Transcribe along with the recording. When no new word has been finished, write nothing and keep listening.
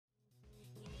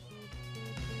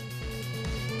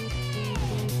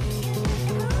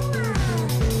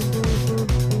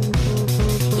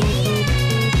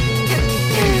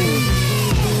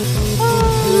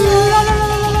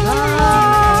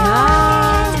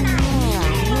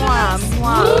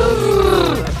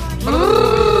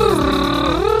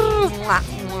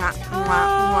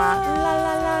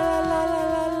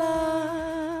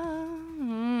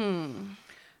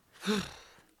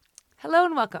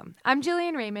welcome. I'm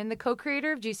Jillian Raymond, the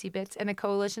co-creator of Juicy Bits and the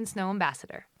Coalition Snow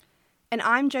ambassador. And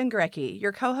I'm Jen Gurecki,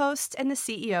 your co-host and the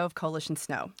CEO of Coalition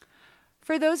Snow.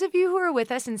 For those of you who are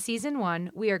with us in Season 1,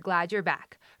 we are glad you're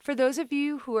back. For those of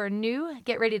you who are new,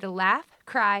 get ready to laugh,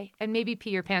 cry, and maybe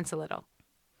pee your pants a little.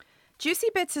 Juicy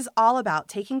Bits is all about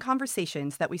taking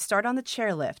conversations that we start on the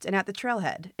chairlift and at the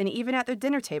trailhead and even at the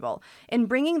dinner table and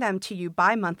bringing them to you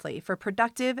bi-monthly for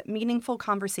productive, meaningful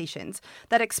conversations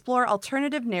that explore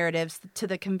alternative narratives to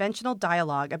the conventional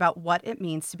dialogue about what it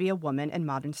means to be a woman in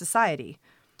modern society.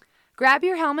 Grab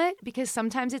your helmet because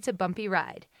sometimes it's a bumpy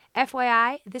ride.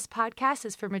 FYI, this podcast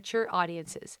is for mature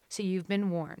audiences, so you've been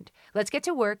warned. Let's get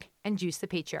to work and juice the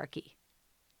patriarchy.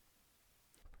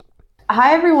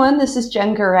 Hi, everyone. This is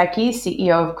Jen Gurecki,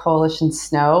 CEO of Coalition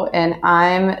Snow, and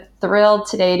I'm thrilled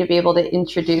today to be able to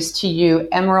introduce to you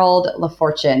Emerald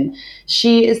LaFortune.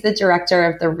 She is the director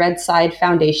of the Red Side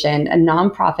Foundation, a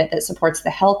nonprofit that supports the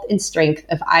health and strength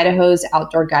of Idaho's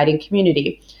outdoor guiding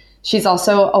community. She's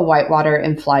also a whitewater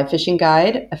and fly fishing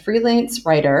guide, a freelance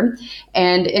writer,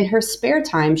 and in her spare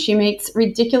time, she makes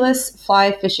ridiculous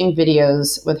fly fishing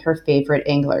videos with her favorite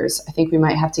anglers. I think we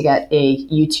might have to get a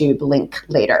YouTube link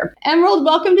later. Emerald,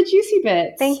 welcome to Juicy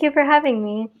Bits. Thank you for having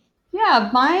me. Yeah,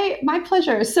 my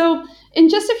pleasure. So in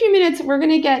just a few minutes, we're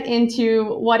going to get into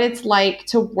what it's like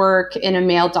to work in a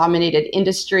male-dominated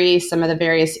industry, some of the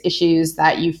various issues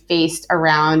that you faced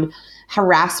around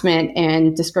harassment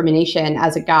and discrimination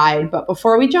as a guide. But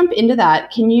before we jump into that,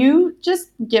 can you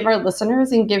just give our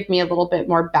listeners and give me a little bit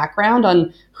more background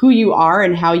on who you are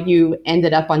and how you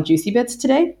ended up on Juicy Bits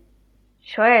today?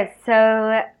 Sure.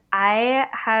 So I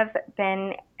have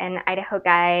been an Idaho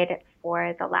guide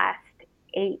for the last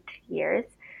 8 years.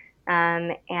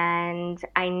 And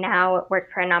I now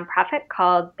work for a nonprofit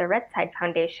called the Red Side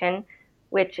Foundation,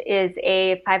 which is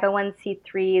a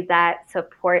 501c3 that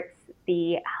supports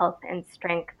the health and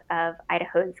strength of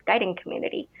Idaho's guiding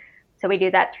community. So we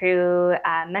do that through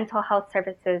mental health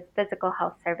services, physical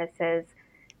health services,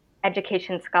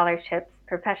 education scholarships,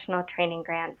 professional training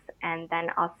grants, and then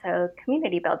also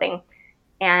community building.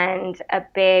 And a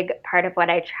big part of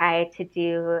what I try to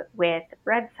do with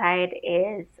Red Side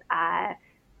is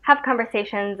have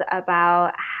conversations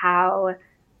about how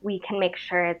we can make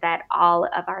sure that all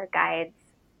of our guides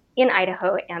in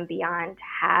Idaho and beyond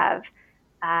have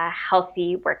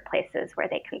healthy workplaces where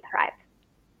they can thrive.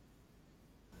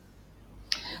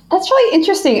 That's really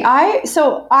interesting.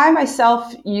 I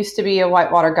myself used to be a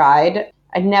whitewater guide.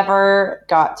 I never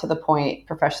got to the point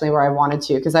professionally where I wanted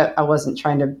to because I wasn't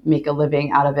trying to make a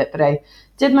living out of it. But I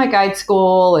did my guide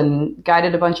school and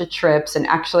guided a bunch of trips, and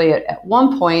actually at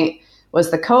one point was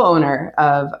the co-owner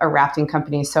of a rafting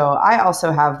company. So I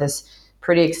also have this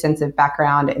pretty extensive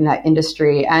background in that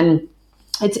industry. And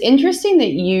it's interesting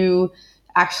that you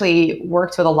actually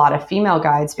worked with a lot of female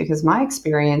guides, because my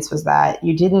experience was that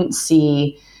you didn't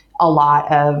see a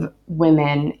lot of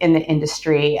women in the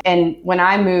industry. And when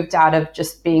I moved out of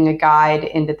just being a guide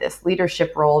into this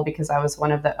leadership role, because I was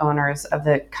one of the owners of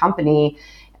the company,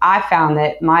 I found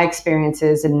that my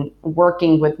experiences in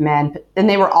working with men, and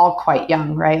they were all quite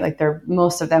young, right? Like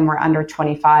most of them were under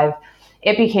 25.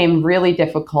 It became really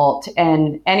difficult.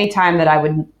 And anytime that I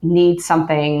would need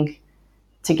something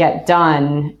to get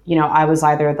done, I was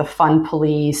either the fun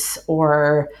police,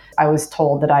 or I was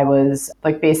told that I was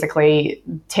like basically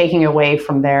taking away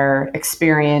from their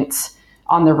experience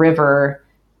on the river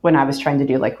when I was trying to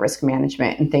do like risk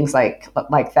management and things like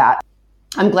that.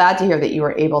 I'm glad to hear that you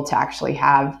were able to actually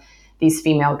have these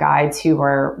female guides who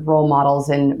were role models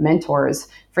and mentors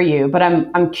for you. But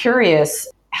I'm curious,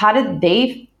 how did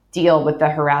they deal with the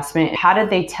harassment? How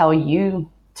did they tell you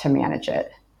to manage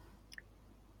it?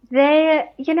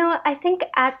 I think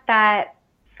at that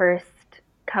first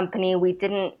company, we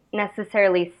didn't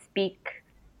necessarily speak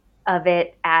of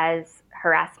it as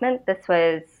harassment. This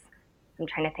was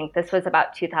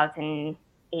about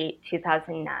 2008,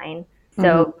 2009.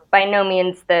 So by no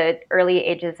means the early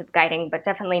ages of guiding, but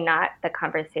definitely not the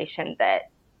conversation that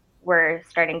we're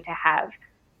starting to have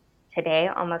today,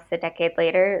 almost a decade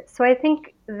later. So I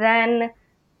think then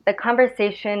the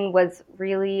conversation was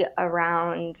really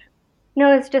around,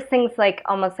 it's just things like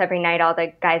almost every night all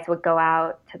the guys would go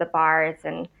out to the bars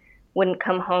and wouldn't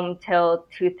come home till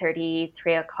 2:30,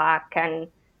 3 o'clock. And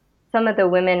some of the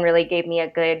women really gave me a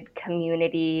good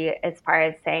community as far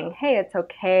as saying, hey, it's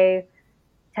okay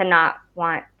to not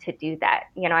want to do that.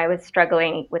 I was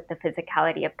struggling with the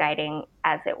physicality of guiding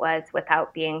as it was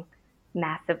without being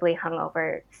massively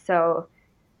hungover. So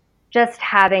just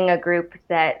having a group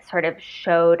that sort of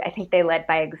showed, I think they led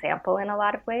by example in a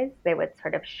lot of ways. They would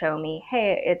sort of show me,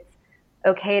 hey, it's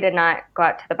okay to not go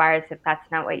out to the bars if that's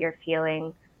not what you're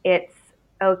feeling. It's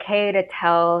okay to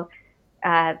tell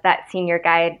that senior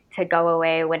guide to go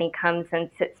away when he comes and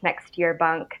sits next to your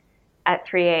bunk at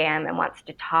 3 a.m. and wants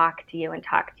to talk to you and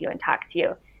talk to you and talk to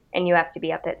you, and you have to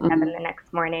be up at 7 the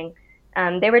next morning.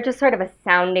 They were just sort of a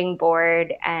sounding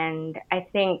board, and I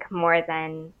think more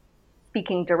than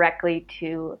speaking directly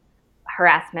to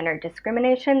harassment or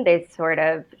discrimination, they sort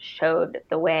of showed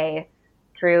the way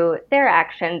through their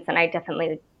actions, and I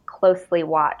definitely closely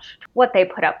watched what they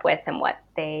put up with and what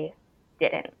they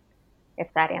didn't, if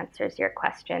that answers your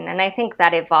question. And I think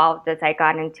that evolved as I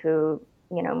got into,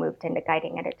 moved into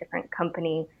guiding at a different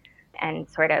company, and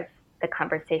sort of the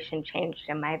conversation changed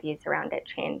and my views around it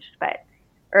changed. But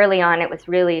early on, it was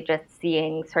really just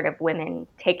seeing sort of women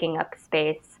taking up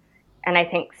space. And I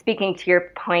think, speaking to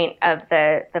your point of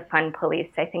the fun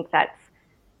police, I think that's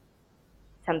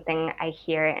something I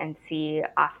hear and see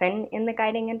often in the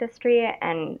guiding industry.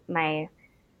 And my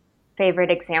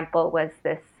favorite example was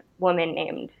this woman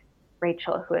named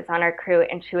Rachel, who was on our crew,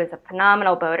 and she was a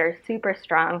phenomenal boater, super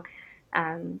strong.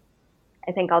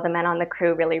 I think all the men on the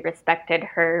crew really respected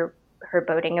her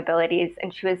boating abilities,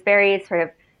 and she was very sort of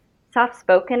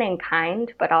soft-spoken and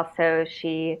kind, but also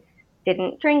she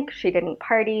didn't drink, she didn't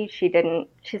party, she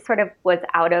sort of was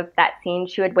out of that scene.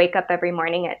 She would wake up every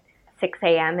morning at 6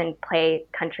 a.m. and play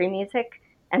country music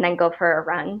and then go for a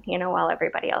run, while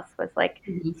everybody else was like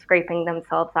scraping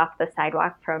themselves off the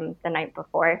sidewalk from the night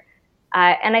before.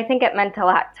 And I think it meant a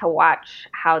lot to watch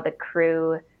how the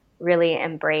crew really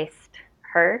embraced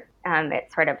her.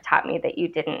 It sort of taught me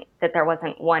that there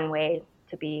wasn't one way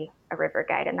to be a river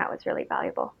guide, and that was really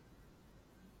valuable.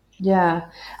 Yeah.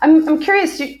 I'm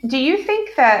curious, do you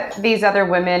think that these other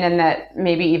women, and that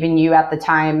maybe even you at the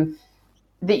time,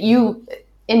 that you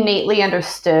innately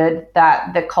understood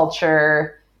that the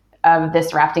culture of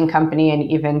this rafting company and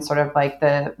even sort of like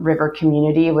the river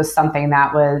community was something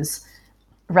that was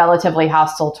relatively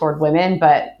hostile toward women,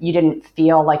 but you didn't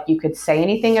feel like you could say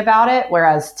anything about it?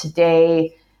 Whereas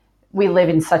today we live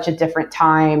in such a different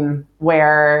time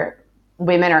where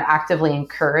women are actively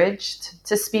encouraged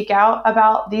to speak out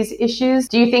about these issues.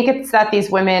 Do you think it's that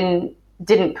these women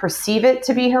didn't perceive it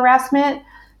to be harassment?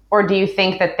 Or do you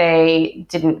think that they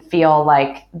didn't feel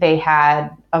like they had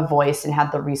a voice and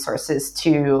had the resources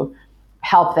to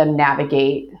help them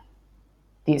navigate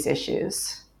these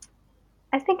issues?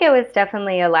 I think it was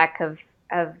definitely a lack of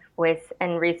voice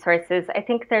and resources. I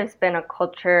think there's been a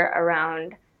culture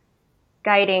around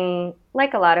guiding,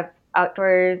 like a lot of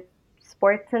outdoor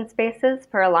sports and spaces,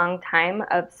 for a long time,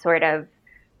 of sort of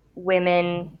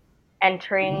women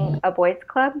entering a boys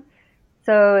club.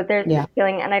 So there's this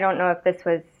feeling, and I don't know if this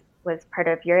was part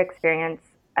of your experience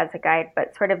as a guide,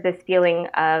 but sort of this feeling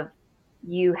of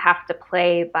you have to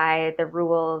play by the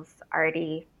rules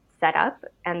already set up,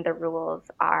 and the rules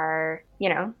are,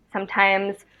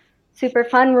 sometimes super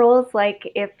fun rules,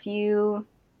 like if you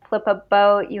flip a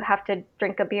boat, you have to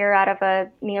drink a beer out of a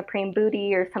neoprene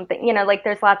booty or something. Like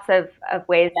there's lots of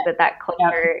ways that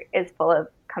culture is full of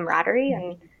camaraderie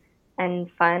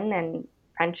and fun and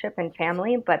friendship and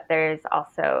family, but there's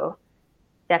also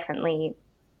definitely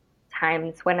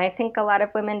times when I think a lot of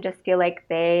women just feel like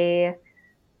it's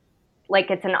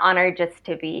an honor just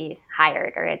to be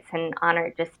hired, or it's an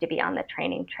honor just to be on the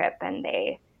training trip. And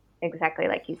they, exactly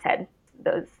like you said,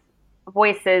 those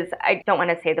voices, I don't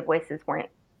want to say the voices weren't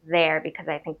there, because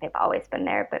I think they've always been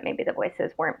there, but maybe the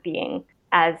voices weren't being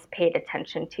as paid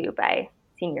attention to by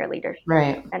senior leaders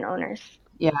and owners.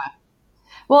 Yeah.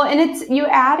 Well, and you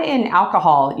add in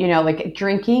alcohol, like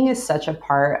drinking is such a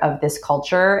part of this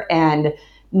culture, and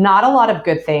not a lot of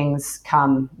good things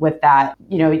come with that.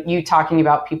 You talking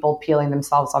about people peeling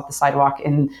themselves off the sidewalk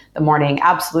in the morning.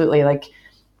 Absolutely. Like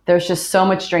there's just so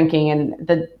much drinking, and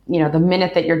the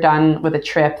minute that you're done with a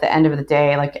trip, the end of the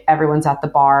day, like everyone's at the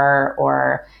bar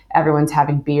or everyone's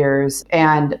having beers.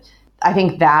 And I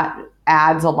think that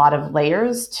adds a lot of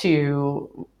layers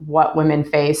to what women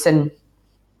face. And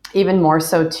even more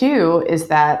so too, is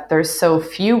that there's so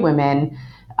few women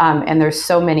and there's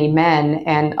so many men.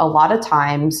 And a lot of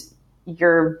times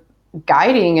you're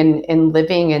guiding and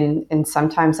living in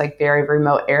sometimes like very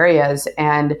remote areas.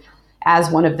 And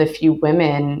as one of the few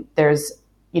women, there's,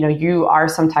 you are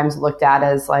sometimes looked at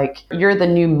as like, you're the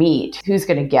new meat. Who's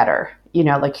going to get her?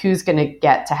 Like who's going to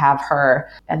get to have her?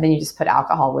 And then you just put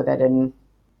alcohol with it, and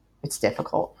it's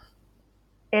difficult.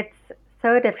 It's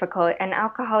so difficult. And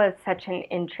alcohol is such an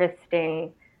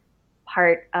interesting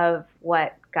part of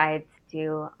what guides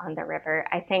do on the river.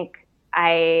 I think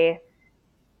I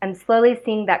am slowly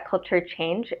seeing that culture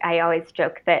change. I always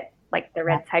joke that like the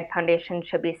Red Side Foundation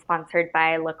should be sponsored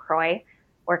by LaCroix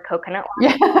or coconut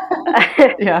wine.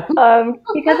 Yeah.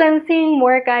 Because I'm seeing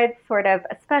more guides sort of,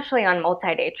 especially on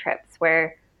multi-day trips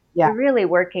where you're really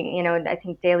working, I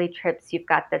think daily trips, you've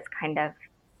got this kind of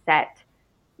set.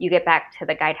 You get back to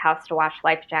the guide house to wash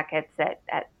life jackets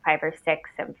at 5 or 6.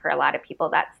 And for a lot of people,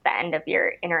 that's the end of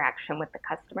your interaction with the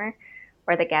customer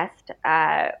or the guest.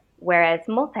 Whereas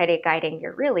multi-day guiding,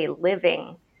 you're really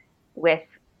living with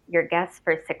your guests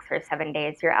for 6 or 7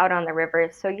 days. You're out on the river.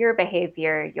 So your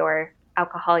behavior, your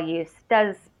alcohol use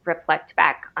does reflect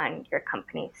back on your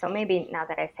company. So maybe now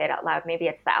that I say it out loud, maybe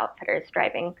it's the outfitters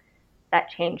driving that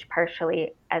change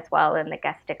partially as well in the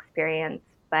guest experience.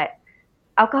 But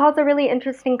alcohol is a really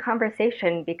interesting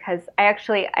conversation because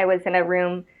I was in a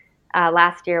room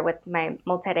last year with my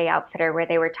multi-day outfitter where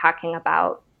they were talking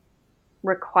about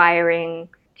requiring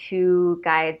 2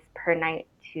 guides per night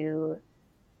to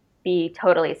be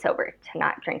totally sober, to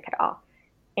not drink at all.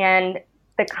 And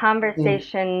the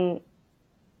conversation,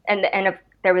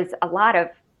 there was a lot of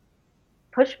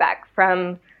pushback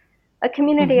from a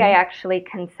community I actually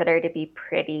consider to be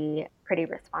pretty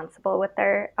responsible with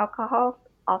their alcohol,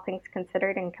 all things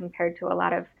considered, and compared to a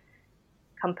lot of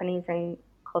companies and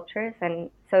cultures. And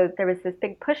so there was this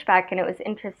big pushback, and it was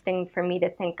interesting for me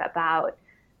to think about,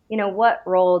 what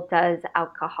role does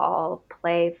alcohol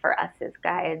play for us as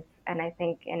guides? And I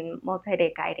think in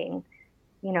multi-day guiding,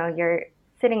 you're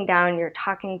sitting down, you're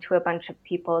talking to a bunch of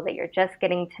people that you're just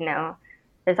getting to know.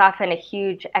 There's often a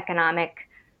huge economic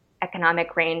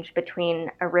range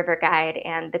between a river guide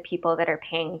and the people that are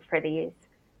paying for these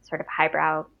sort of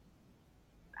highbrow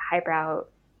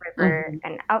river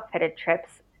and outfitted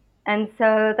trips. And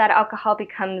so that alcohol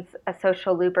becomes a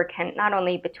social lubricant, not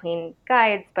only between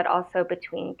guides, but also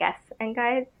between guests and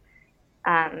guides.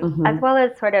 As well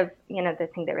as sort of, the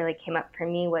thing that really came up for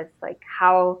me was like,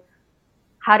 how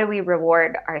do we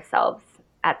reward ourselves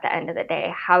at the end of the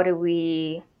day? How do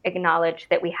we acknowledge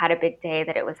that we had a big day,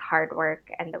 that it was hard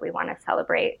work, and that we want to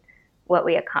celebrate what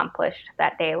we accomplished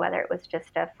that day, whether it was just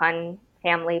a fun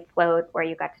family float where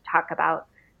you got to talk about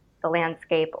the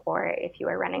landscape, or if you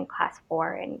were running class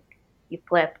 4 and you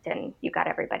flipped and you got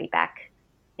everybody back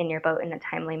in your boat in a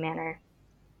timely manner.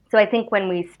 So I think when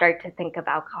we start to think of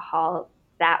alcohol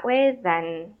that way,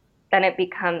 then it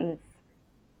becomes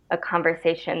a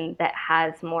conversation that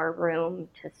has more room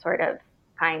to sort of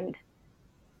find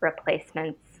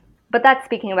replacements. But that's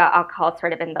speaking about alcohol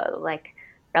sort of in the like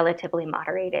relatively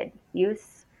moderated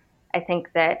use. I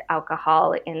think that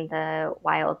alcohol in the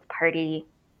wild party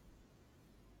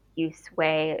use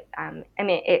way,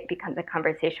 it becomes a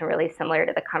conversation really similar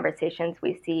to the conversations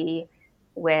we see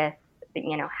with,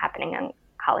 happening on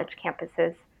college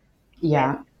campuses.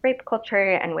 Yeah. With rape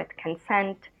culture and with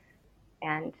consent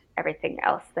and everything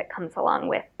else that comes along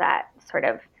with that sort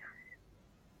of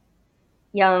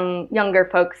younger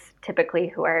folks typically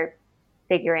who are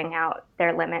figuring out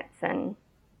their limits. And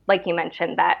like you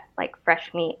mentioned, that like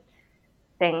fresh meat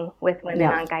thing with women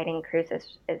on guiding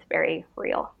cruises is very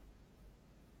real.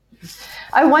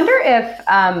 I wonder if,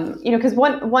 because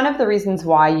one of the reasons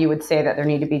why you would say that there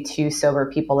need to be 2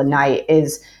 sober people a night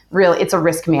is really, it's a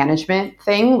risk management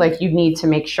thing. Like you need to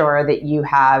make sure that you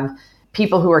have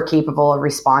people who are capable of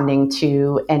responding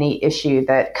to any issue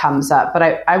that comes up.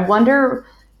 But I wonder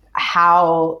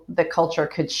how the culture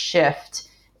could shift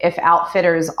if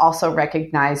outfitters also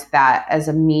recognize that as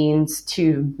a means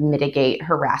to mitigate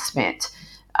harassment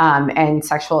and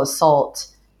sexual assault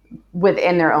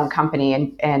within their own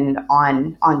company and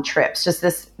on trips. Just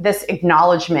this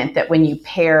acknowledgement that when you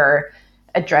pair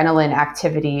adrenaline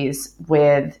activities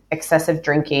with excessive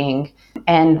drinking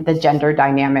and the gender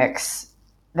dynamics,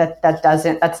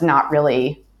 that's not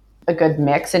really a good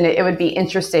mix. And it would be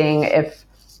interesting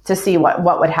to see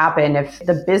what would happen if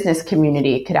the business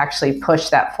community could actually push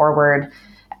that forward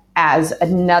as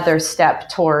another step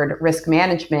toward risk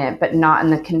management, but not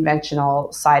in the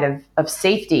conventional side of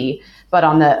safety, but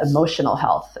on the emotional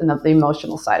health and the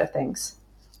emotional side of things.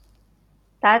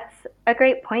 That's a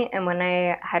great point, and one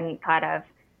I hadn't thought of.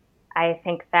 I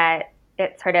think that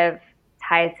it sort of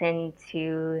ties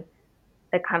into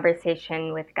the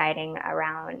conversation with guiding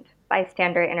around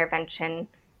bystander intervention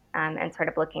and sort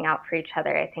of looking out for each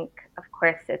other. I think, of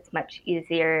course, it's much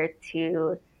easier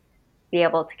to be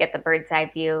able to get the bird's eye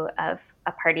view of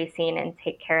a party scene and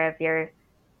take care of your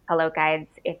fellow guides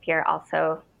if you're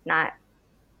also not,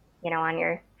 on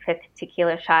your 5th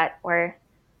tequila shot or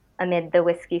amid the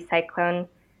whiskey cyclone.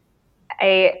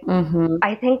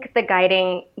 I think the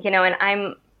guiding,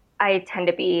 and I tend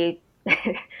to be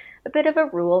a bit of a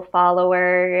rule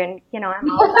follower, and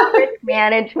I'm all about risk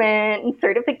management and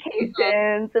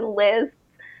certifications and lists.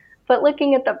 but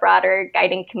looking at the broader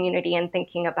guiding community and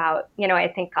thinking about, I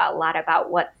think a lot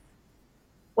about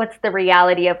what's the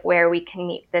reality of where we can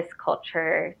meet this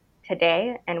culture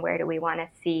today and where do we want to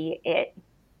see it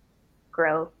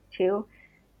grow to.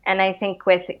 And I think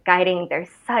with guiding, there's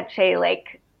such a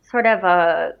sort of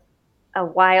a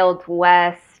Wild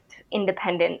West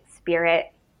independent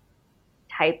spirit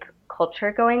type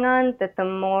culture going on, that the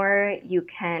more you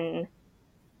can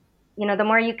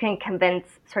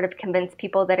convince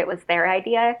people that it was their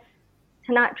idea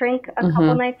to not drink a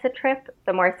couple nights a trip,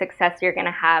 the more success you're going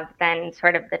to have than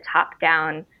sort of the top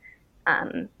down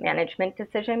management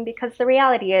decision. Because the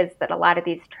reality is that a lot of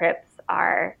these trips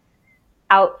are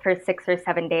out for 6 or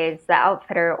 7 days. The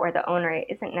outfitter or the owner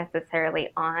isn't necessarily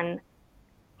on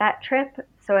that trip.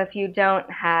 So if you don't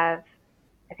have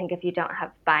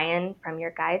buy-in from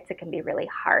your guides, it can be really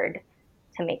hard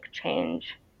to make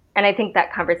change. And I think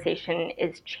that conversation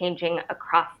is changing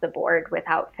across the board with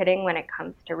outfitting when it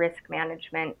comes to risk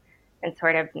management and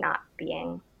sort of not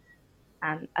being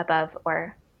above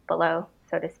or below,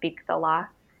 so to speak, the law.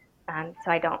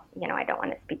 So I don't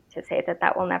want to speak to say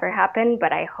that will never happen,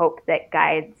 but I hope that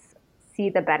guides see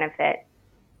the benefit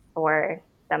for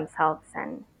themselves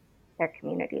and their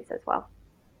communities as well.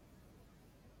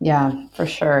 Yeah, for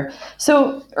sure.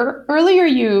 So earlier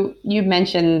you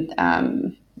mentioned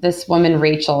this woman,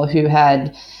 Rachel, who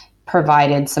had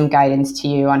provided some guidance to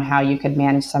you on how you could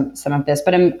manage some of this.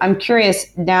 But I'm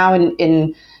curious now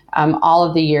in all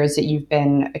of the years that you've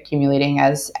been accumulating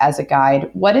as a guide,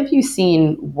 what have you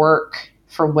seen work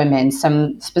for women,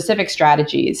 some specific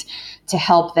strategies to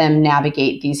help them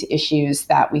navigate these issues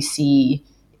that we see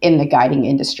in the guiding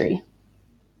industry?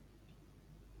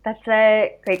 That's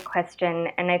a great question.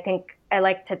 And I think I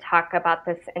like to talk about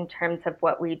this in terms of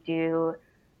what we do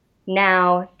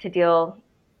now to deal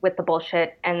with the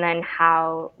bullshit, and then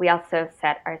how we also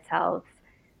set ourselves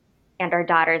and our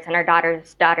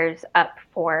daughters up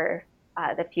for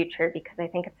the future, because I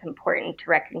think it's important to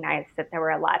recognize that there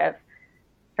were a lot of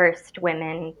first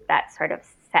women that sort of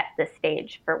set the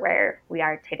stage for where we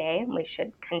are today, and we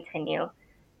should continue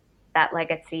that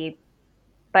legacy.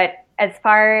 But as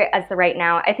far as the right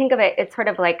now, I think of it's sort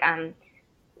of like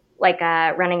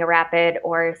running a rapid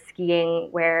or skiing,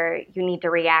 where you need to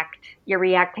react. You're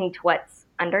reacting to what's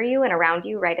under you and around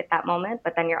you right at that moment,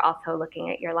 but then you're also looking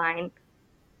at your line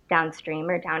downstream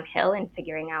or downhill and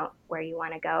figuring out where you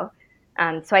want to go.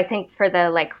 So I think for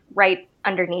the right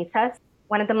underneath us,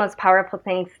 one of the most powerful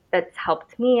things that's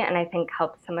helped me, and I think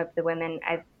helped some of the women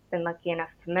I've been lucky enough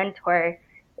to mentor,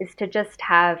 is to just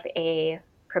have a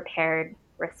prepared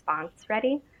response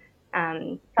ready.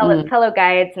 Fellow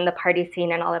guides and the party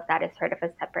scene and all of that is sort of a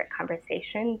separate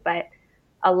conversation, but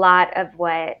a lot of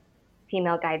what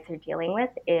female guides are dealing with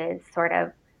is sort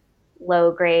of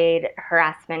low-grade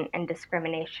harassment and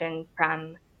discrimination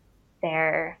from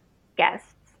their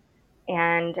guests.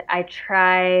 And I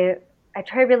try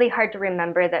really hard to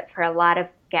remember that for a lot of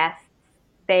guests,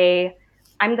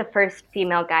 I'm the first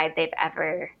female guide they've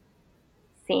ever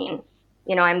seen.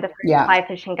 I'm the first fly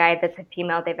fishing guide that's a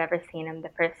female they've ever seen. I'm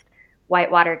the first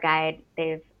whitewater guide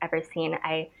they've ever seen.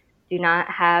 I do not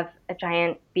have a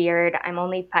giant beard. I'm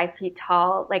only 5 feet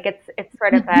tall. It's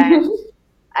sort of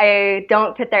I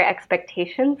don't fit their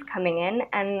expectations coming in.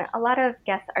 And a lot of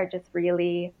guests are just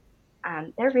really,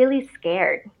 they're really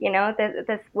scared,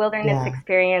 this wilderness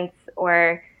experience,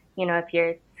 or, if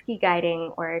you're ski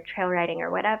guiding or trail riding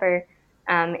or whatever,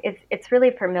 it's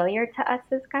really familiar to us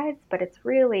as guides, but it's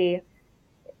really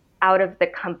out of the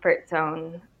comfort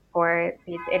zone for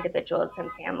these individuals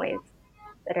and families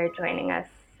that are joining us.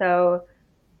 So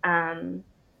I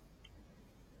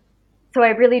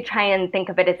really try and think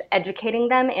of it as educating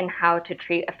them in how to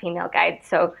treat a female guide.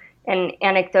 So an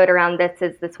anecdote around this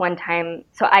is this one time,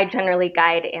 so I generally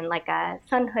guide in a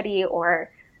sun hoodie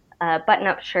or a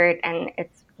button-up shirt, and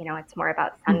it's more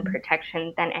about sun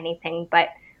protection than anything. But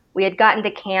we had gotten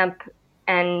to camp,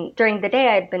 and during the day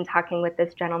I'd been talking with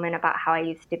this gentleman about how I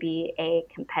used to be a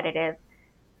competitive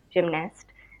gymnast.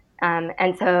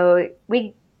 And so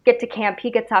we get to camp,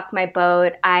 he gets off my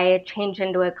boat, I change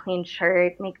into a clean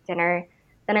shirt, make dinner,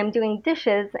 then I'm doing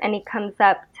dishes, and he comes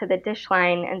up to the dish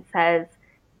line and says,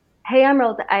 "Hey,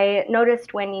 Emerald, I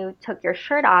noticed when you took your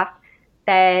shirt off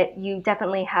that you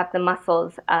definitely have the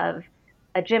muscles of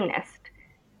a gymnast,"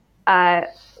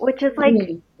 which is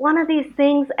one of these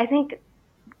things. I think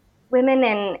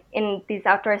women in these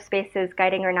outdoor spaces,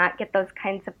 guiding or not, get those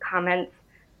kinds of comments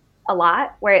a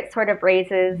lot, where it sort of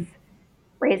raises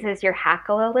your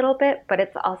hackle a little bit, but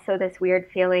it's also this weird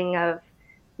feeling of,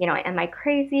 am I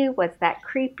crazy? Was that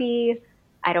creepy?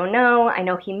 I don't know. I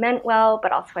know he meant well,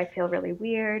 but also I feel really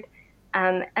weird.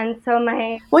 And so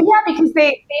well, yeah, because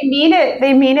they mean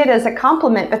it as a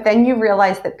compliment, but then you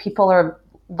realize that people are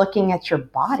looking at your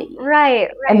body, right.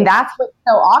 And that's what's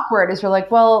so awkward is you're like,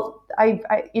 well, I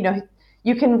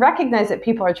you can recognize that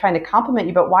people are trying to compliment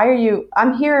you, but why are you?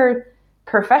 I'm here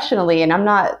professionally, and I'm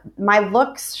not. My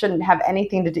looks shouldn't have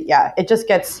anything to do. Yeah,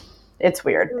 it's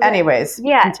weird. Anyways,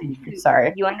 yeah. continue.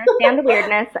 Sorry, You understand the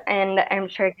weirdness, and I'm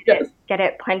sure get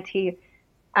it plenty.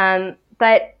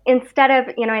 But instead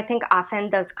of, I think often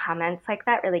those comments like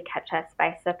that really catch us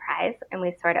by surprise, and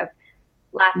we sort of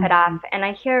laugh it off. And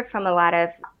I hear from a lot of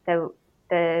the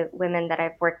women that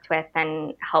I've worked with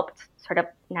and helped sort of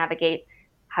navigate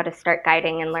how to start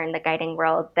guiding and learn the guiding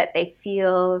world that they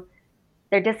feel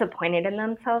they're disappointed in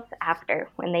themselves after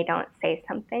when they don't say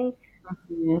something.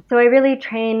 Mm-hmm. So I really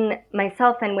train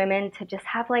myself and women to just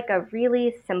have like a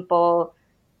really simple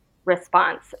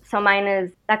response. So mine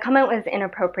is, that comment was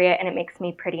inappropriate and it makes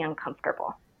me pretty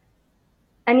uncomfortable.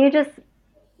 And you just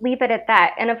leave it at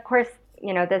that. And of course,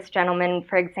 this gentleman,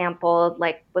 for example,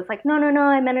 was like, no,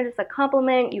 I meant it as a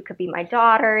compliment. You could be my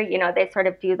daughter. They sort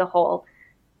of do the whole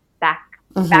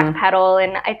backpedal.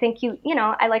 And I think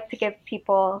I like to give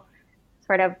people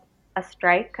sort of a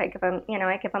strike. I give them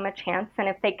a chance. And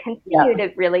if they continue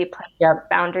to really play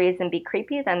boundaries and be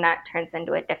creepy, then that turns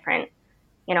into a different,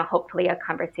 hopefully a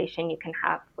conversation you can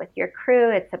have with your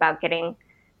crew. It's about getting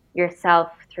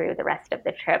yourself through the rest of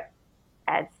the trip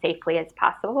as safely as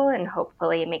possible, and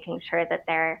hopefully making sure that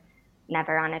they're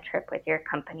never on a trip with your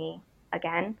company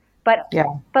again. But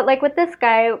like with this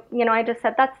guy, I just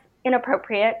said that's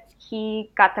inappropriate.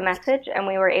 He got the message, and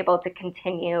we were able to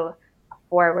continue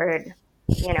forward,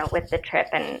 with the trip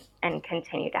and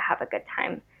continue to have a good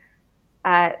time.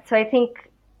 So I think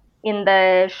in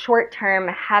the short term,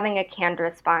 having a canned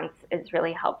response is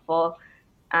really helpful.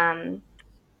 But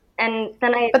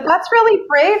that's really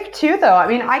brave too, though. I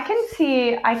mean, I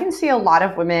can see a lot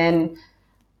of women,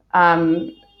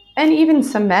 and even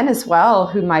some men as well,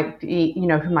 who might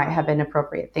have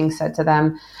inappropriate things said to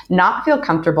them, not feel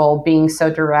comfortable being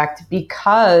so direct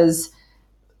because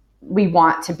we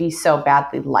want to be so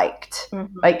badly liked.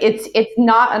 Mm-hmm. Like it's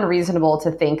not unreasonable to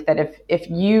think that if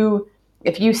you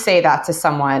say that to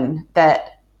someone,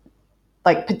 that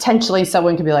like potentially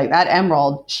someone could be like, that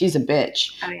Emerald, she's a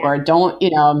bitch, or don't,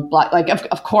 like,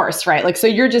 of course, right? Like, so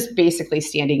you're just basically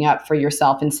standing up for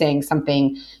yourself and saying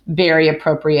something very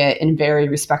appropriate in a very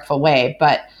respectful way.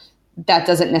 But that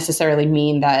doesn't necessarily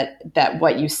mean that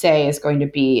what you say is going to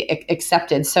be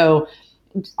accepted. So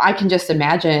I can just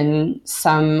imagine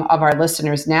some of our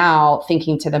listeners now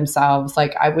thinking to themselves,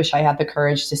 like, I wish I had the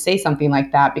courage to say something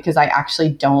like that because I actually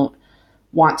don't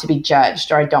want to be judged,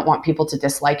 or I don't want people to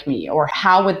dislike me. Or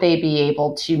how would they be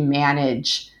able to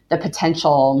manage the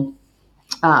potential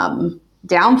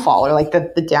downfall, or like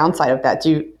the downside of that?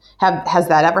 Has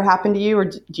that ever happened to you, or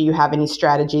do you have any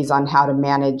strategies on how to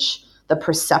manage the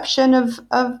perception of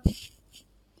that?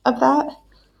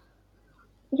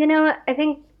 I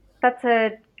think that's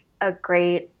a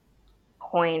great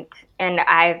point. And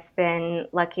I've been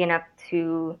lucky enough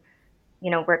to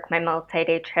work my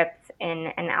multi-day trips in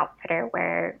an outfitter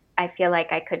where I feel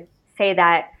like I could say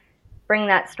that, bring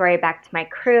that story back to my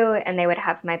crew, and they would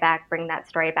have my back, bring that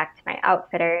story back to my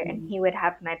outfitter, and he would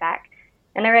have my back.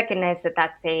 And I recognize that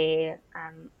that's a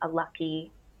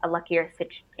luckier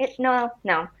situation. No,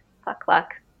 fuck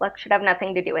luck. Luck should have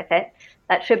nothing to do with it.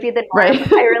 That should be the norm.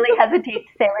 Right. I really hesitate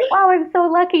to say, like, wow, I'm so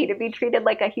lucky to be treated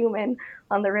like a human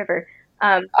on the river.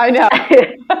 I know.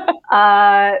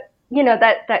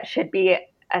 That should be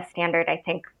a standard, I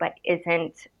think, but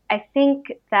isn't. I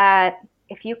think that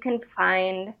if you can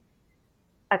find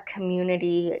a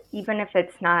community, even if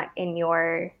it's not in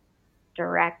your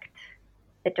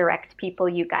the direct people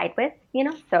you guide with,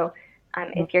 so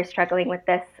if you're struggling with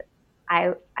this,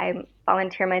 I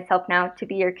volunteer myself now to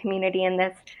be your community in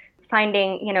this,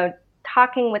 finding,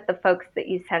 talking with the folks that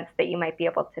you sense that you might be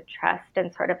able to trust,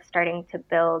 and sort of starting to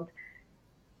build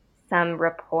some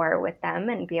rapport with them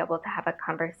and be able to have a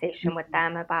conversation with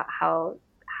them about how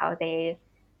they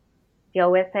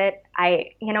deal with it.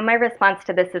 My response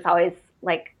to this is always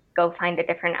like, go find a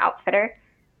different outfitter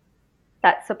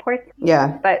that supports you.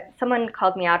 Yeah. But someone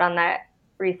called me out on that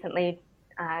recently,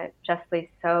 justly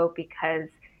so, because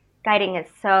guiding is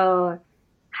so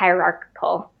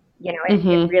hierarchical.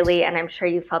 It really, and I'm sure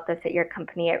you felt this at your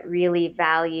company, it really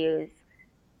values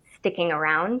sticking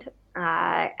around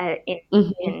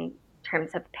in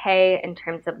terms of pay, in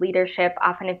terms of leadership.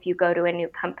 Often if you go to a new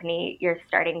company, you're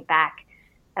starting back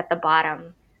at the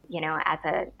bottom,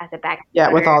 as a back.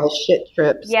 Yeah, with all the shit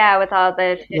trips. Yeah, with all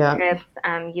the shit trips.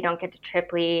 You don't get to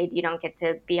trip lead. You don't get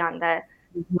to be on the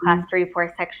class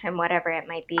 3-4 section, whatever it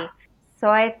might be. So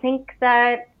I think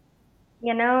that,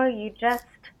 you just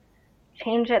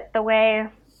change it the way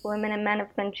women and men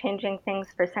have been changing things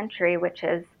for centuries, which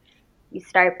is you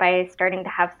start by starting to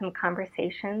have some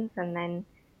conversations, and then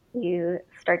you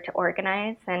start to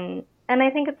organize. And I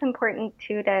think it's important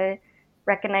too to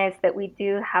recognize that we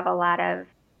do have a lot of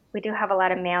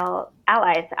male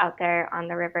allies out there on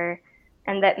the river,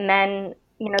 and that men,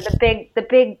 the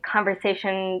big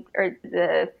conversation, or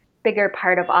the bigger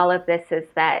part of all of this, is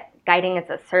that guiding is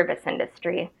a service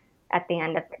industry at the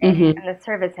end of the day. Mm-hmm. And the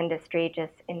service industry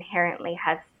just inherently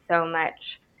has so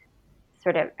much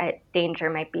sort of danger,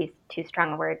 might be too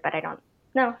strong a word, but I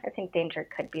think danger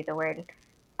could be the word,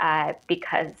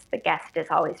 because the guest is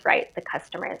always right, the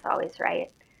customer is always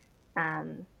right.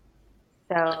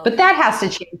 But that has to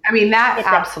change. I mean, that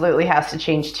absolutely has to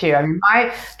change too. I mean,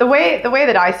 the way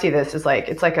that I see this is like,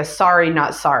 it's like a sorry,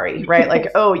 not sorry, right? Like,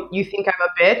 oh, you think I'm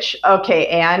a bitch? Okay.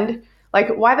 And like,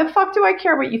 why the fuck do I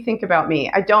care what you think about me?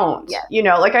 I don't,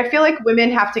 like, I feel like women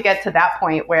have to get to that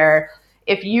point where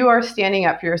if you are standing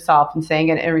up for yourself and saying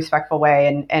it in a respectful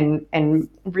way, and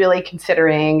really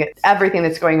considering everything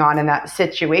that's going on in that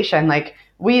situation, like,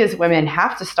 we as women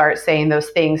have to start saying those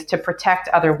things to protect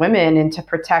other women and to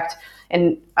protect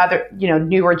and other,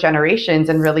 newer generations,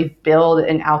 and really build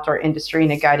an outdoor industry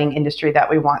and a guiding industry that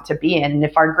we want to be in. And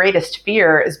if our greatest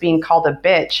fear is being called a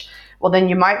bitch, well, then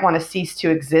you might want to cease to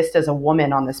exist as a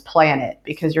woman on this planet,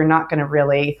 because you're not going to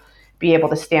really be able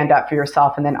to stand up for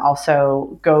yourself and then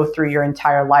also go through your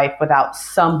entire life without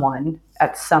someone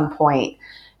at some point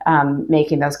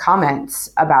making those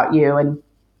comments about you.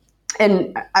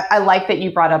 And I like that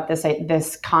you brought up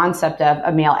this concept of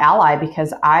a male ally,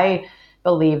 because I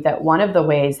believe that one of the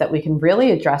ways that we can really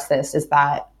address this is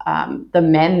that the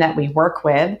men that we work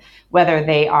with, whether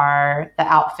they are the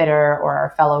outfitter or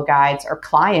our fellow guides or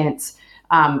clients,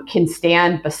 can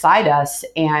stand beside us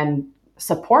and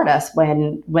support us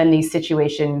when these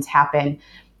situations happen.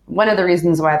 One of the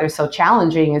reasons why they're so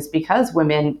challenging is because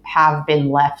women have been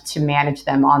left to manage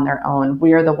them on their own.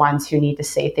 We are the ones who need to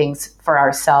say things for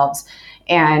ourselves.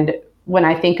 And when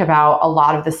I think about a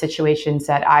lot of the situations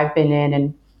that I've been in,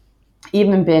 and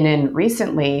even been in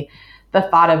recently, the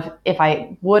thought of, if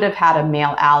I would have had a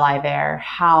male ally there,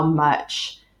 how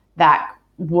much that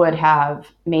would have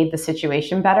made the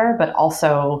situation better, but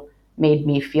also made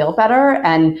me feel better.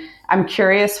 And I'm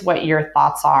curious what your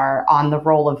thoughts are on the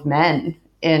role of men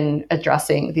in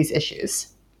addressing these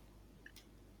issues.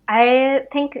 I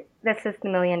think this is the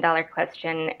 $1 million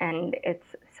question, and it's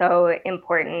so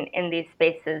important in these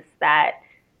spaces that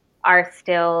are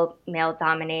still male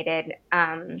dominated.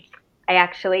 I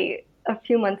actually, a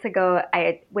few months ago, I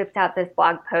had whipped out this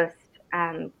blog post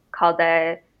called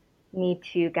the Me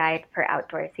Too Guide for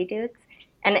Outdoorsy Dudes.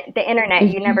 And the internet,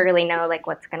 you never really know like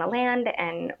what's going to land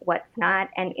and what's not.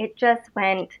 And it just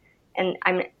went, and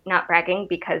I'm not bragging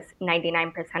because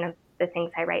 99% of the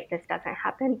things I write, this doesn't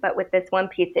happen. But with this one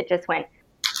piece, it just went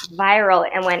viral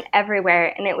and went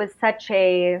everywhere. And it was such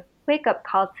a wake-up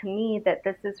call to me that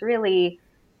this is really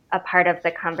a part of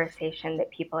the conversation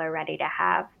that people are ready to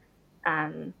have,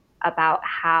 about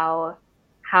how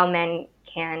men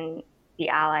can be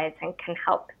allies and can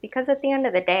help. Because at the end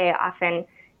of the day, often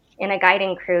in a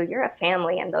guiding crew, you're a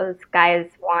family, and those guys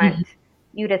want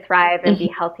you to thrive and be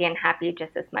healthy and happy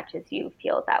just as much as you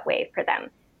feel that way for them,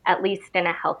 at least in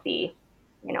a healthy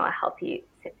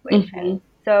situation.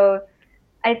 So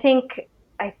I think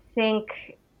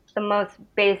the most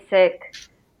basic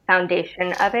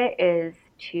foundation of it is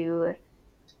to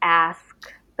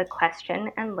ask the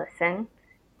question and listen.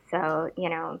 So,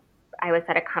 I was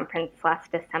at a conference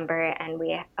last December, and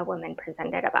a woman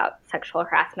presented about sexual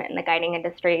harassment in the guiding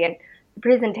industry, and the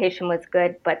presentation was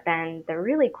good, but then the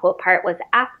really cool part was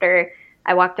after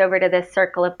I walked over to this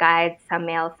circle of guides, some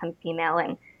male, some female,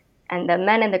 and the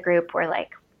men in the group were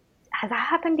like, has that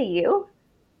happened to you?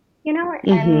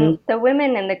 And the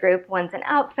women in the group, one's an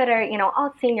outfitter,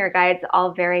 all senior guides,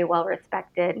 all very well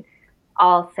respected,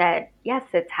 all said, yes,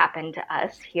 it's happened to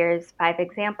us. Here's 5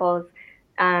 examples.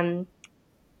 And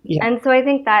so I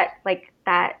think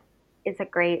that is a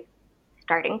great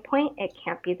starting point. It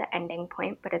can't be the ending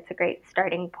point, but it's a great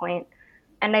starting point.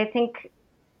 And I think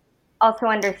also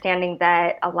understanding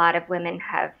that a lot of women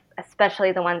have,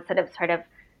 especially the ones that have sort of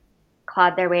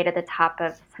clawed their way to the top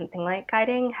of something like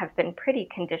guiding, have been pretty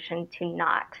conditioned to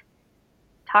not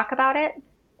talk about it,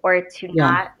 or to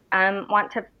not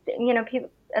want to, people,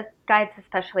 guides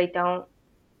especially, don't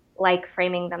like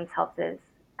framing themselves as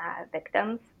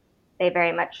victims. They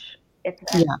very much,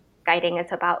 guiding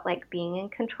is about like being in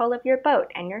control of your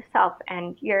boat and yourself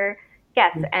and your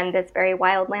guests and this very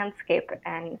wild landscape.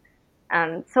 And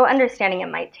So understanding it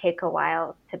might take a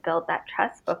while to build that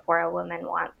trust before a woman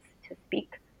wants to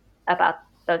speak about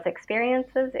those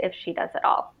experiences, if she does at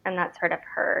all. And that's sort of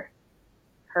her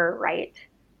right.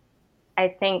 I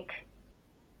think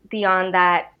beyond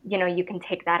that, you can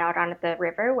take that out onto the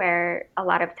river, where a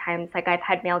lot of times, like, I've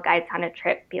had male guides on a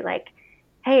trip be like,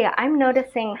 hey, I'm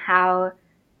noticing how,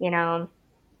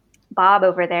 Bob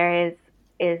over there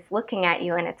is looking at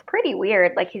you, and it's pretty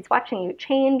weird. Like, he's watching you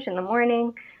change in the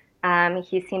morning.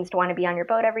 He seems to want to be on your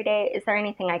boat every day. Is there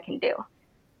anything I can do?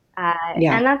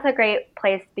 Yeah. And that's a great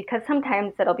place, because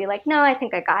sometimes it'll be like, no, I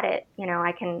think I got it.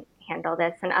 I can handle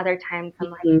this. And other times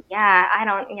I'm like, yeah, I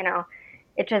don't,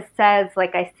 it just says,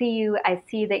 like, I see you. I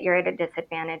see that you're at a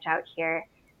disadvantage out here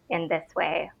in this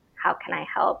way. How can I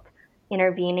help?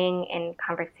 Intervening in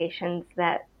conversations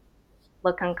that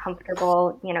look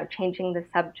uncomfortable, changing the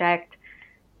subject.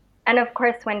 And of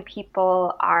course, when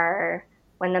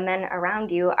the men around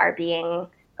you are being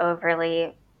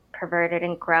overly perverted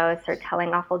and gross, or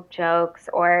telling awful jokes,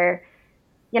 or,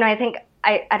 I think,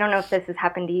 I don't know if this has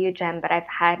happened to you, Jen, but I've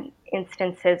had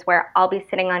instances where I'll be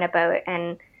sitting on a boat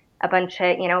and a bunch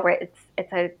of, where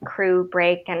it's a crew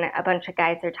break, and a bunch of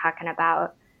guys are talking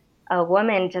about a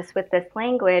woman just with this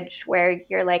language where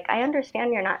you're like, I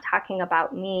understand you're not talking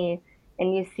about me,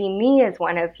 and you see me as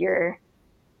one of your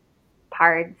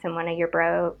pards and one of your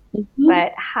bro,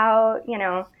 but how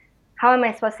am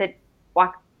I supposed to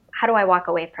how do I walk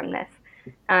away from this?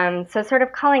 So sort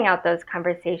of calling out those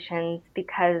conversations,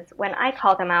 because when I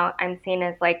call them out, I'm seen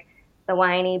as like the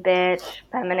whiny bitch,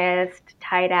 feminist,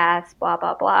 tight ass, blah,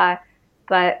 blah, blah.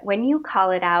 But when you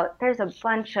call it out, there's a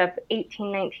bunch of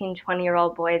 18, 19,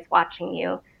 20-year-old boys watching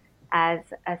you as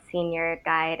a senior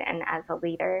guide and as a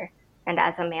leader and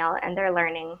as a male, and they're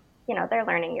learning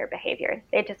your behavior.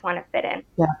 They just want to fit in.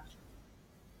 Yeah.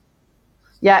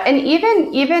 Yeah. And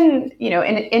even,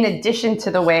 in addition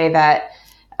to the way that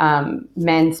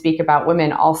men speak about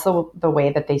women, also the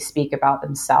way that they speak about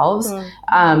themselves.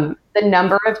 The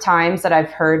number of times that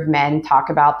I've heard men talk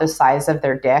about the size of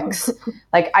their dicks,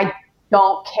 like, I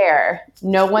don't care.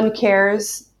 No one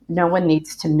cares. No one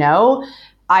needs to know.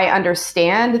 I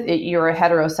understand that you're a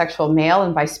heterosexual male,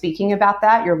 and by speaking about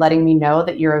that, you're letting me know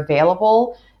that you're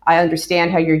available. I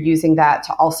understand how you're using that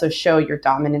to also show your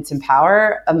dominance and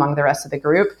power among the rest of the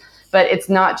group. But it's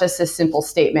not just a simple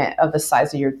statement of the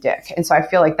size of your dick. And so I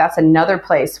feel like that's another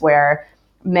place where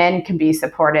men can be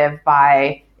supportive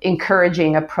by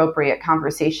encouraging appropriate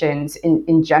conversations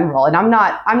in general. And I'm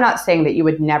not saying that you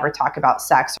would never talk about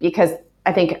sex, because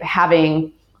I think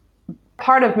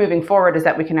part of moving forward is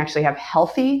that we can actually have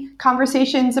healthy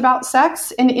conversations about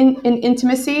sex and in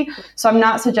intimacy. So I'm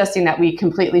not suggesting that we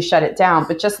completely shut it down,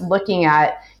 but just looking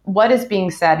at what is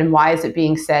being said and why is it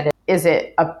being said. Is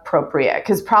it appropriate?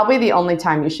 Because probably the only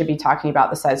time you should be talking about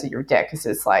the size of your dick is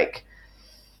it's like,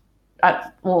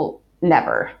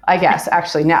 never, I guess.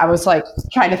 Actually, now I was like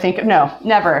trying to think, no,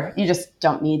 never. You just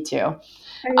don't need to.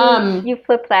 You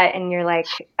flip that and you're like,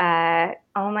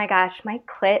 oh my gosh, my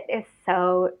clit is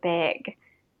so big.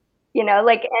 And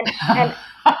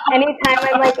anytime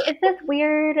I'm like, is this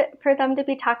weird for them to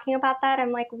be talking about that?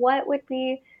 I'm like, what would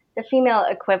be the female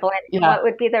equivalent? Yeah. What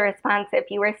would be the response if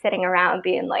you were sitting around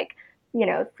being like,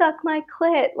 suck my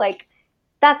clit? Like,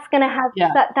 that's going to have,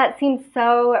 that seems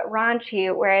so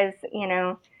raunchy. Whereas,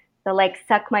 the like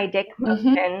suck my dick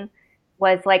motion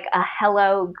was like a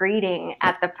hello greeting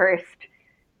at the first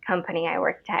company I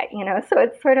worked at, so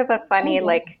it's sort of a funny,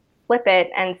 like, flip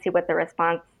it and see what the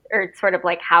response, or sort of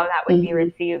like how that would be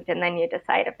received. And then you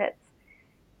decide if it's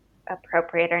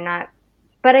appropriate or not.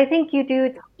 But I think you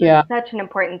do such an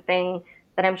important thing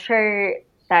that I'm sure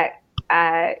that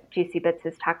Juicy Bits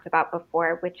has talked about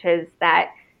before, which is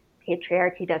that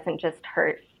patriarchy doesn't just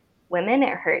hurt women,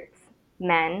 it hurts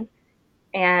men.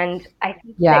 And I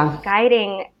think that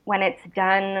guiding, when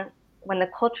the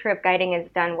culture of guiding is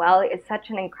done well, is such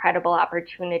an incredible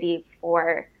opportunity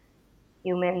for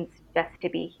humans just to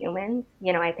be humans.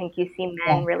 I think you see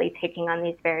men really taking on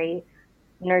these very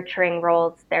nurturing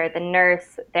roles. They're the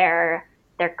nurse, they're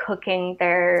cooking,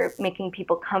 they're making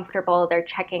people comfortable, they're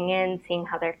checking in, seeing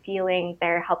how they're feeling,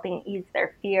 they're helping ease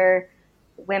their fear.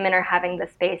 Women are having the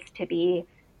space to be,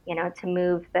 to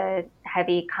move the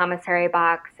heavy commissary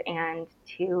box and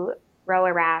to row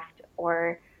a raft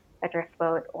or a drift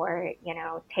boat, or,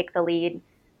 take the lead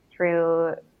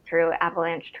through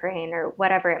avalanche terrain or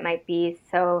whatever it might be.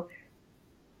 So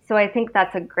I think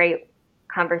that's a great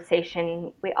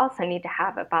conversation we also need to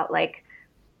have about, like,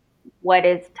 what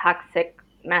is toxic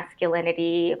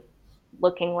masculinity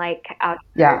looking like out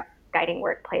of guiding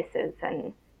workplaces,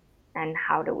 and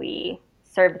how do we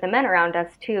serve the men around us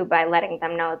too by letting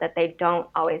them know that they don't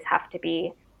always have to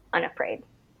be unafraid.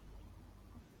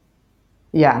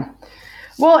 Yeah.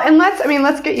 Well, and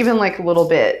let's get even like a little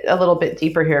bit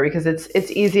deeper here, because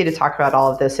it's easy to talk about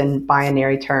all of this in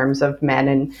binary terms of men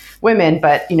and women,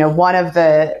 but one of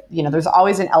the, there's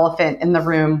always an elephant in the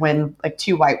room when like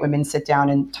two white women sit down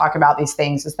and talk about these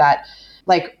things, is that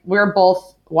like we're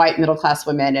both white middle class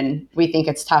women and we think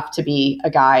it's tough to be a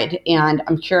guide. And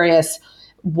I'm curious,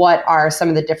 what are some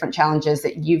of the different challenges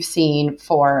that you've seen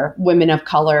for women of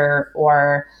color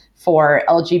or for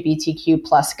LGBTQ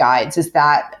plus guides?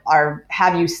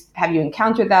 Have you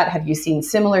encountered that? Have you seen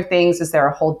similar things? Is there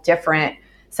a whole different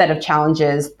set of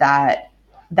challenges that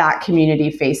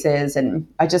community faces? And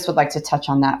I just would like to touch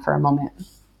on that for a moment.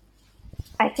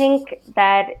 I think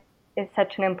that is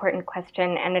such an important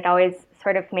question, and it always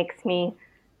sort of makes me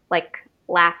like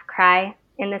laugh cry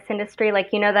in this industry. Like,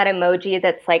 that emoji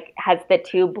that's like has the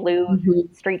two blue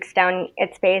streaks down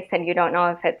its face, and you don't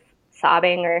know if it's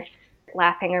sobbing or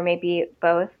laughing or maybe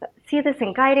both. I see this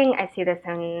in guiding, I see this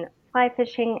in fly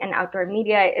fishing and outdoor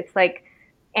media. It's like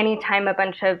anytime a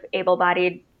bunch of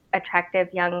able-bodied,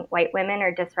 attractive young white women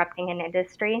are disrupting an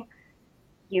industry,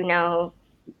 you're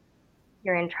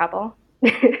in trouble.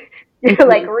 You're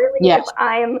like, really? Yes.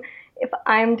 If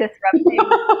I'm disrupting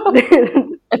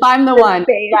if I'm the one,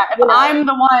 space, I'm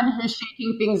the one who's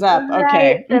shaking things up, right,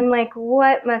 okay. then like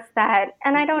what must that,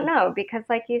 and I don't know, because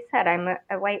like you said, I'm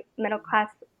a white middle class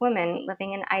woman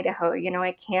living in Idaho.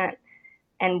 I can't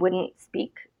and wouldn't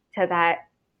speak to that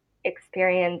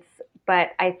experience,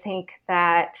 but I think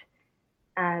that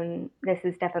this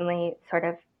is definitely sort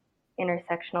of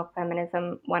intersectional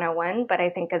feminism 101, but I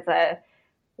think as a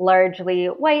largely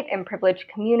white and privileged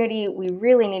community, we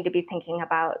really need to be thinking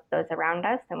about those around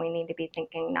us, and we need to be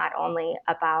thinking not only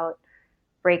about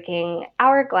breaking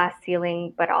our glass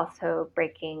ceiling, but also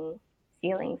breaking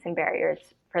ceilings and barriers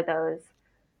for those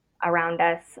around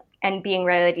us, and being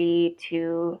ready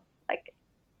to like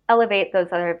elevate those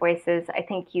other voices. I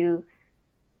think you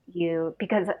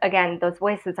because again, those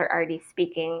voices are already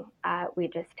speaking. We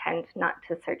just tend not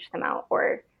to search them out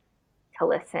or to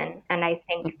listen. And I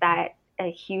think that a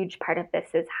huge part of this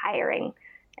is hiring.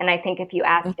 And I think if you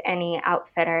asked any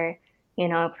outfitter,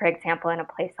 for example, in a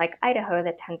place like Idaho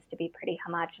that tends to be pretty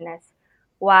homogenous,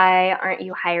 why aren't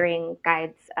you hiring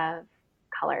guides of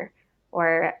color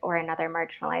or another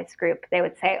marginalized group? They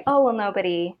would say, oh, well,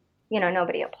 nobody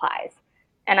applies.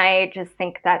 And I just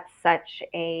think that's such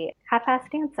a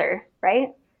half-assed answer, right?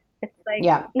 It's like,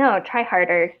 no, try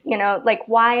harder, like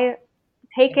why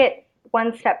take it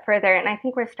one step further. And I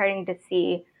think we're starting to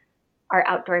see our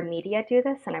outdoor media do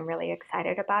this, and I'm really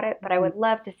excited about it. But I would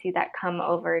love to see that come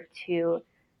over to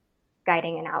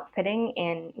guiding and outfitting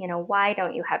in, why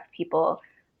don't you have people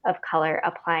of color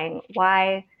applying?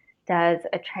 Why does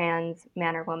a trans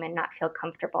man or woman not feel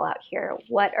comfortable out here?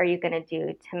 What are you going to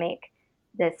do to make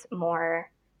this more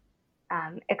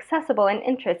accessible and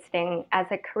interesting as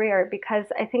a career? Because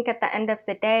I think at the end of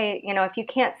the day, if you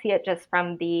can't see it just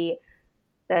from the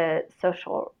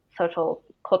social,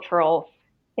 cultural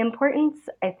importance,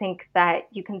 I think that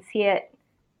you can see it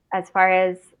as far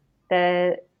as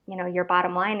the, your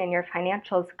bottom line and your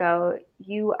financials go.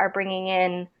 You are bringing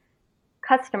in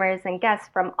customers and guests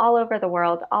from all over the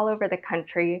world, all over the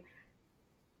country.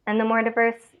 And the more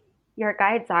diverse your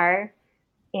guides are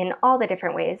in all the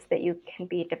different ways that you can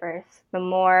be diverse, the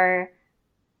more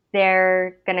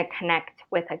they're going to connect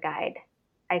with a guide.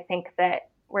 I think that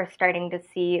we're starting to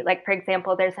see, like, for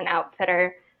example, there's an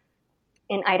outfitter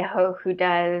in Idaho who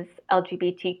does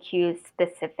LGBTQ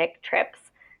specific trips.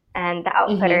 And the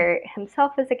outfitter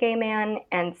himself is a gay man.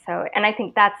 And I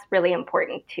think that's really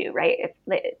important too, right?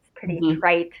 It's pretty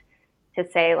trite to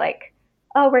say like,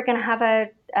 oh, we're going to have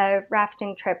a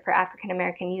rafting trip for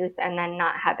African-American youth and then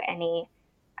not have any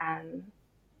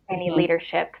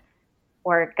leadership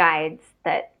or guides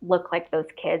that look like those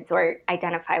kids or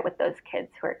identify with those kids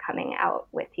who are coming out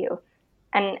with you.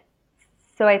 And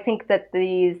so I think that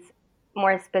these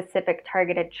more specific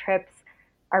targeted trips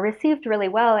are received really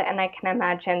well. And I can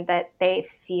imagine that they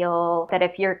feel that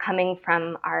if you're coming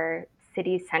from our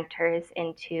city centers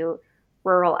into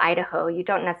rural Idaho, you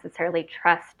don't necessarily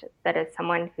trust that as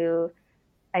someone who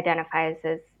identifies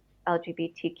as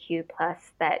LGBTQ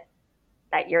plus that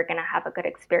you're going to have a good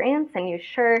experience. And you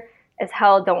sure as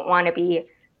hell don't want to be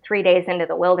 3 days into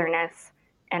the wilderness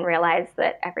and realize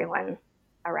that everyone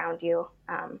around you,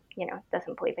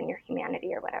 doesn't believe in your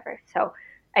humanity or whatever. So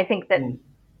I think that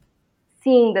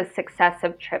seeing the success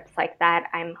of trips like that,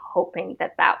 I'm hoping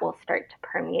that will start to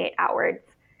permeate outwards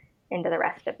into the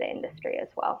rest of the industry as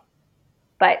well.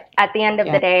 But at the end of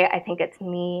the day, I think it's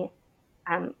me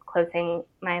closing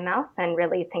my mouth and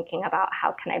really thinking about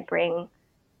how can I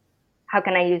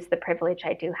use the privilege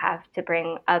I do have to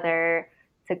bring other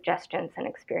suggestions and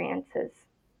experiences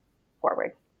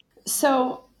forward.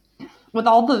 So with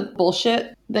all the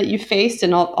bullshit that you faced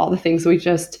and all the things we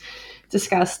just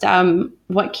discussed,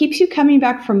 what keeps you coming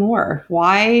back for more?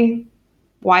 Why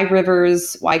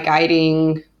rivers? Why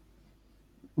guiding?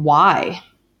 Why?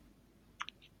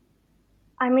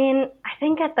 I mean, I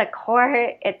think at the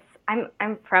core,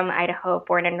 I'm from Idaho,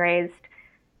 born and raised.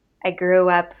 I grew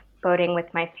up boating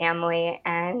with my family,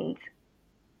 and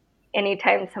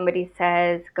anytime somebody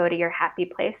says, go to your happy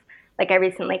place, like I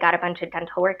recently got a bunch of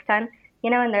dental work done,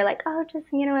 and they're like, oh, just,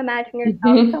 imagine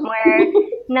yourself somewhere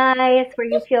nice where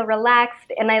you feel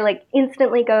relaxed. And I like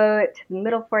instantly go to the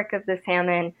Middle Fork of the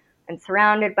Salmon. I'm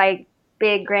surrounded by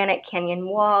big Granite Canyon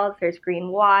walls. There's green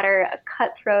water. A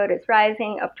cutthroat is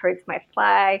rising up towards my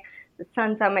fly. The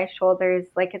sun's on my shoulders.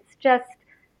 Like, it's just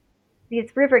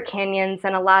these river canyons,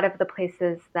 and a lot of the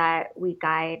places that we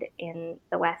guide in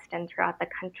the West and throughout the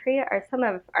country are some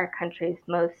of our country's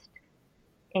most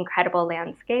incredible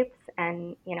landscapes.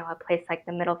 And, a place like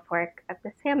the Middle Fork of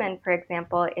the Salmon, for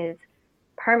example, is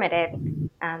permitted.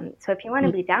 So if you want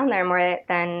to be down there more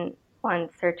than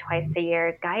once or twice a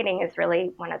year, guiding is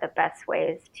really one of the best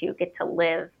ways to get to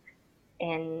live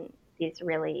in these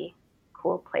really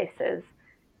cool places.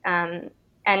 And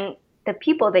the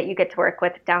people that you get to work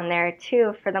with down there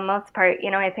too, for the most part,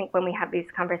 I think when we have these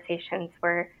conversations,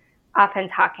 we're often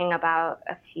talking about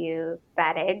a few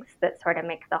bad eggs that sort of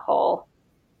make the whole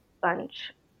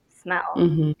bunch smell.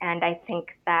 Mm-hmm. And I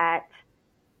think that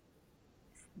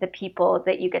the people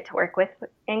that you get to work with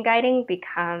in guiding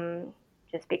become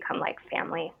like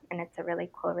family, and it's a really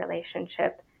cool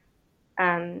relationship.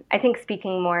 I think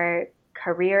speaking more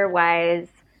career-wise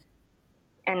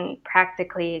and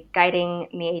practically, guiding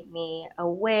made me a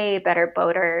way better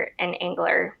boater and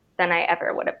angler than I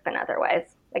ever would have been otherwise.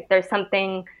 Like, there's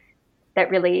something that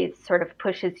really sort of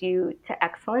pushes you to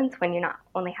excellence when you not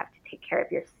only have to take care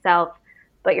of yourself,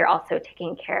 but you're also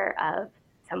taking care of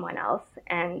someone else.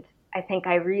 And I think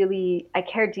I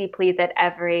care deeply that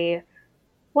every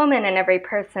woman and every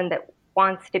person that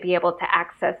wants to be able to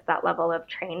access that level of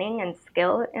training and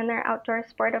skill in their outdoor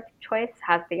sport of choice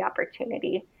has the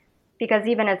opportunity. Because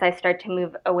even as I start to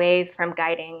move away from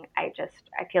guiding, I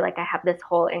feel like I have this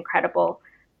whole incredible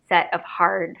set of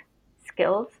hard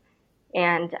skills,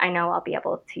 and I know I'll be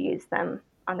able to use them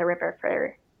on the river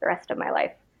for the rest of my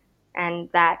life. And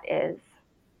that is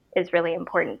really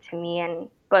important to me in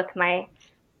both my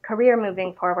career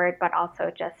moving forward, but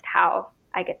also just how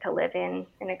I get to live in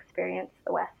and experience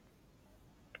the West.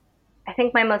 I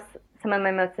think some of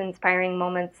my most inspiring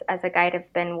moments as a guide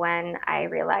have been when I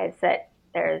realized that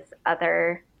as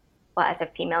a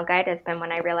female guide, has been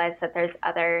when I realized that there's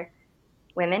other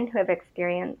women who have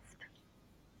experienced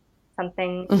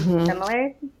something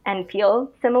similar and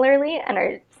feel similarly and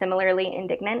are similarly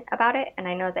indignant about it. And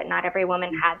I know that not every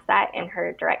woman has that in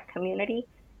her direct community.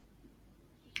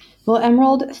 Well,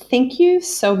 Emerald, thank you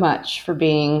so much for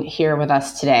being here with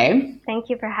us today. Thank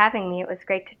you for having me. It was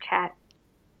great to chat.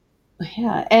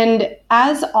 Yeah. And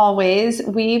as always,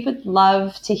 we would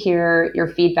love to hear your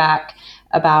feedback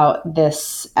about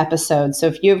this episode. So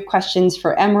if you have questions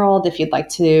for Emerald, if you'd like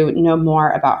to know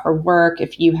more about her work,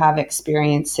 if you have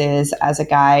experiences as a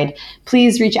guide,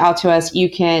 please reach out to us. You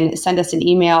can send us an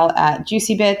email at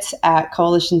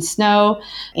juicybits@coalitionsnow,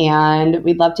 and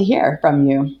we'd love to hear from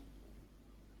you.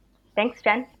 Thanks,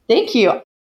 Jen. Thank you.